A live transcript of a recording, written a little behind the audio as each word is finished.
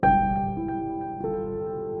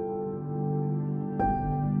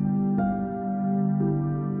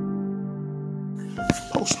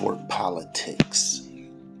Post-work politics.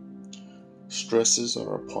 Stresses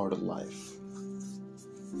are a part of life.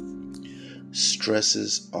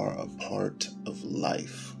 Stresses are a part of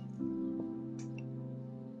life.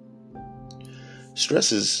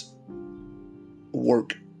 Stresses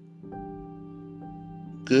work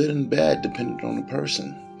good and bad depending on the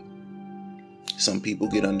person. Some people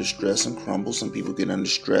get under stress and crumble. Some people get under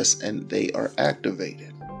stress and they are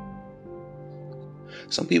activated.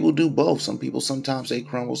 Some people do both. Some people, sometimes they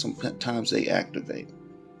crumble, sometimes they activate.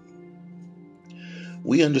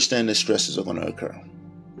 We understand that stresses are going to occur.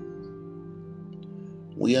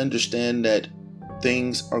 We understand that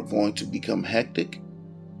things are going to become hectic.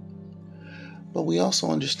 But we also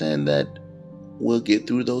understand that we'll get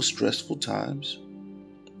through those stressful times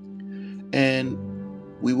and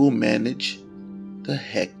we will manage the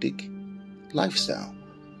hectic lifestyle.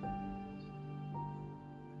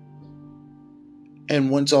 And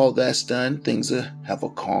once all that's done, things have a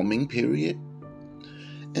calming period.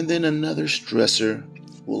 And then another stressor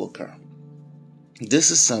will occur. This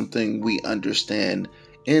is something we understand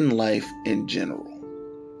in life in general.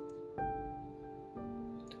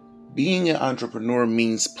 Being an entrepreneur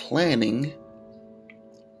means planning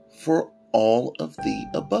for all of the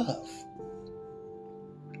above.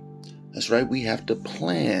 That's right, we have to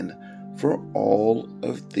plan for all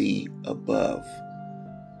of the above.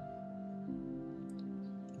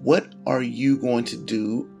 What are you going to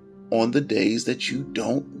do on the days that you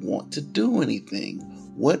don't want to do anything?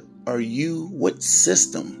 What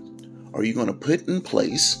system are you going to put in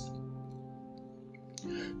place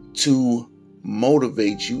to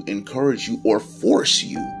motivate you, encourage you, or force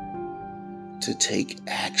you to take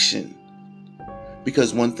action?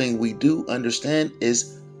 Because one thing we do understand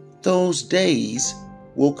is those days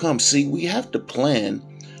will come. See, we have to plan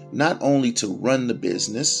not only to run the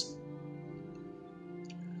business,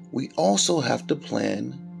 we also have to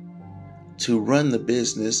plan to run the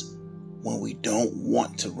business when we don't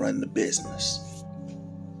want to run the business.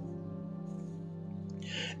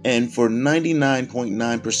 And for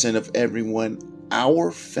 99.9% of everyone,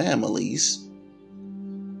 our families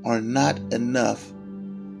are not enough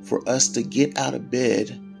for us to get out of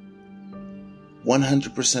bed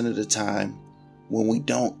 100% of the time when we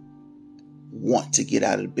don't want to get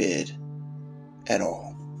out of bed at all.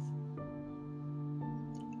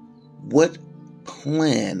 What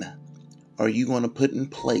plan are you going to put in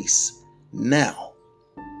place now?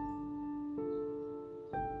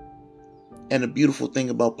 And the beautiful thing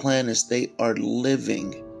about plans is they are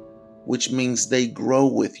living, which means they grow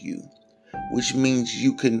with you, which means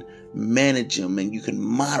you can manage them and you can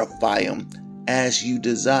modify them as you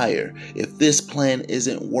desire. If this plan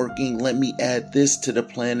isn't working, let me add this to the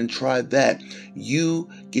plan and try that. You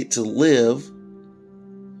get to live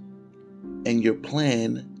and your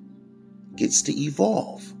plan gets to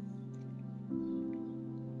evolve.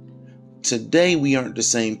 Today we aren't the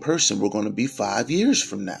same person we're going to be 5 years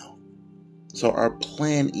from now. So our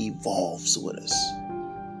plan evolves with us.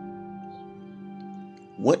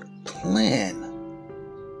 What plan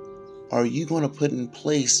are you going to put in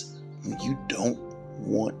place when you don't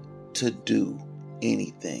want to do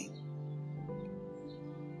anything?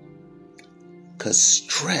 Because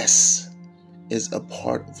stress is a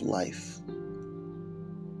part of life.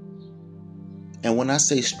 And when I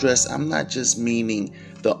say stress, I'm not just meaning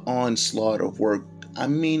the onslaught of work.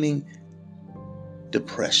 I'm meaning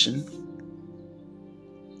depression,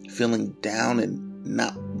 feeling down and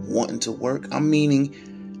not wanting to work. I'm meaning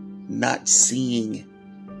not seeing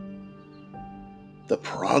the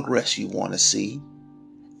progress you want to see,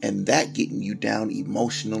 and that getting you down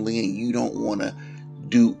emotionally, and you don't want to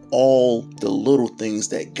do all the little things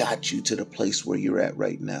that got you to the place where you're at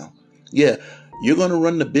right now. Yeah, you're going to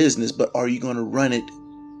run the business, but are you going to run it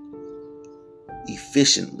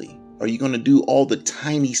efficiently? Are you going to do all the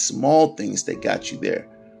tiny, small things that got you there?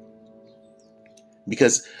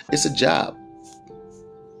 Because it's a job,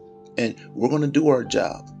 and we're going to do our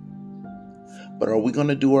job. But are we going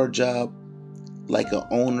to do our job like an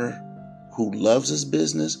owner who loves his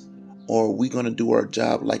business, or are we going to do our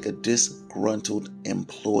job like a disgruntled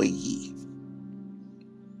employee?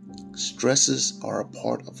 Stresses are a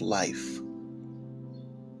part of life.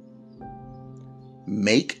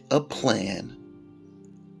 Make a plan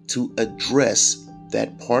to address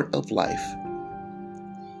that part of life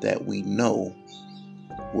that we know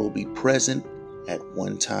will be present at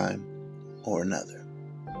one time or another.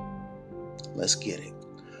 Let's get it.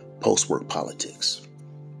 Post-work politics.